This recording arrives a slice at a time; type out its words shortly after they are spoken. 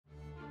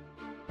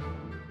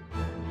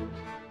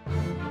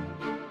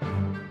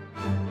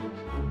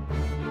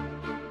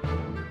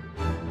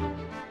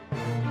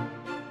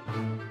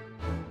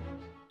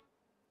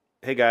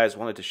Hey guys,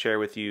 wanted to share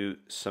with you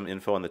some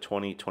info on the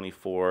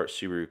 2024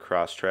 Subaru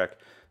Crosstrek.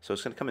 So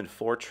it's going to come in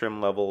 4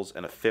 trim levels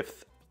and a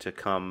 5th to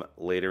come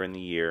later in the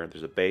year.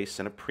 There's a base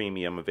and a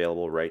premium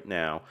available right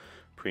now.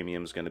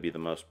 Premium is going to be the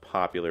most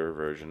popular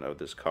version of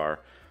this car.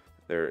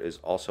 There is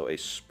also a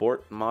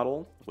sport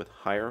model with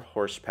higher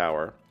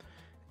horsepower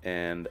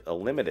and a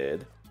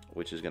limited,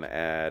 which is going to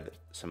add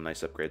some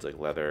nice upgrades like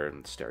leather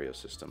and stereo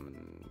system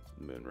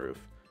and moonroof.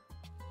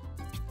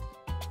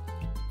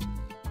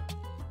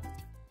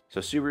 So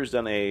Subaru's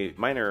done a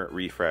minor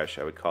refresh,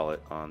 I would call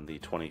it, on the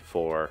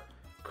 24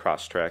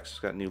 Crosstrek. It's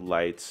got new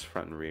lights,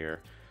 front and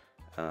rear.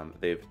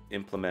 They've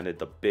implemented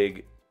the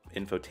big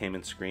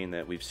infotainment screen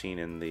that we've seen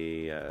in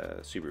the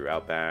Subaru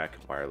Outback.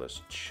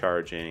 Wireless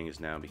charging is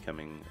now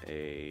becoming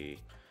a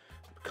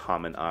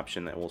common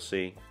option that we'll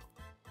see.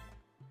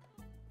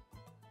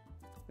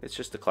 It's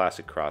just a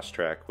classic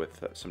Crosstrek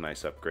with some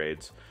nice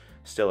upgrades.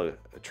 Still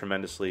a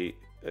tremendously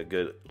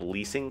good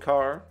leasing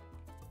car.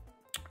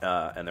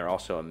 And they're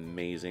also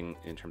amazing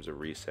in terms of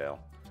resale.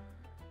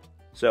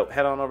 So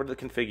head on over to the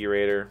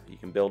configurator. You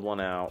can build one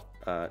out.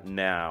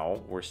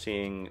 Now we're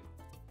seeing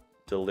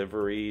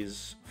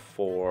deliveries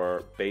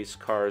for base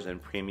cars and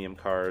premium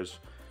cars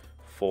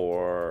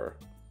for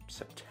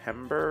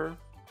September,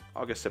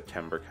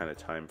 August-September kind of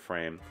time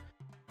frame.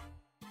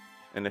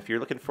 And if you're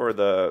looking for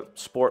the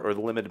sport or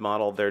the limited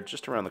model, they're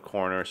just around the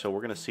corner. So we're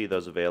going to see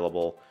those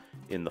available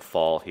in the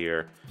fall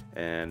here,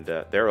 and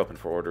they're open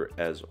for order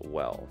as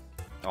well.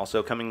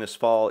 Also coming this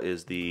fall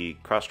is the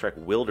Crosstrek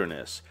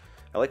Wilderness.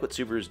 I like what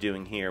Subaru's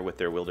doing here with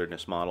their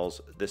Wilderness models.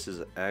 This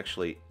is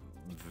actually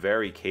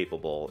very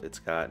capable. It's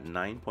got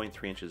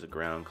 9.3 inches of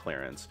ground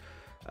clearance,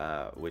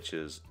 which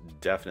is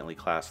definitely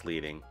class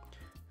leading.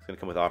 It's going to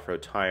come with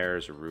off-road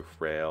tires, roof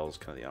rails,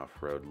 kind of the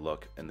off-road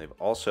look, and they've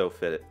also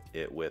fit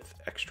it with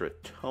extra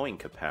towing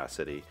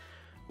capacity,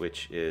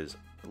 which is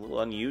a little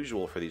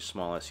unusual for these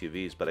small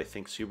SUVs, but I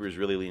think Subaru's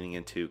really leaning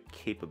into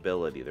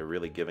capability. They're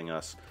really giving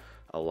us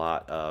a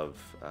lot of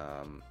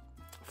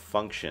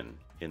function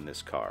in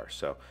this car.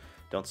 So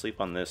don't sleep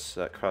on this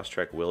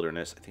Crosstrek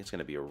Wilderness. I think it's going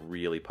to be a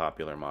really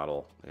popular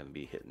model. Going to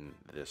be hitting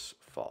this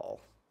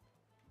fall.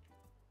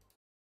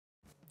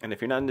 And if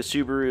you're not into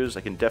Subarus,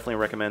 I can definitely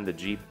recommend the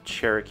Jeep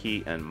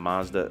Cherokee and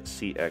Mazda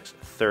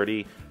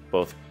CX-30.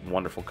 Both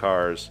wonderful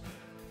cars.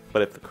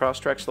 But if the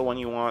Crosstrek's the one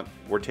you want,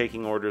 we're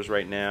taking orders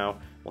right now.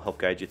 We'll help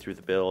guide you through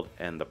the build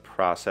and the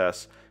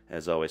process.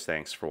 As always,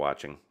 thanks for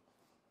watching.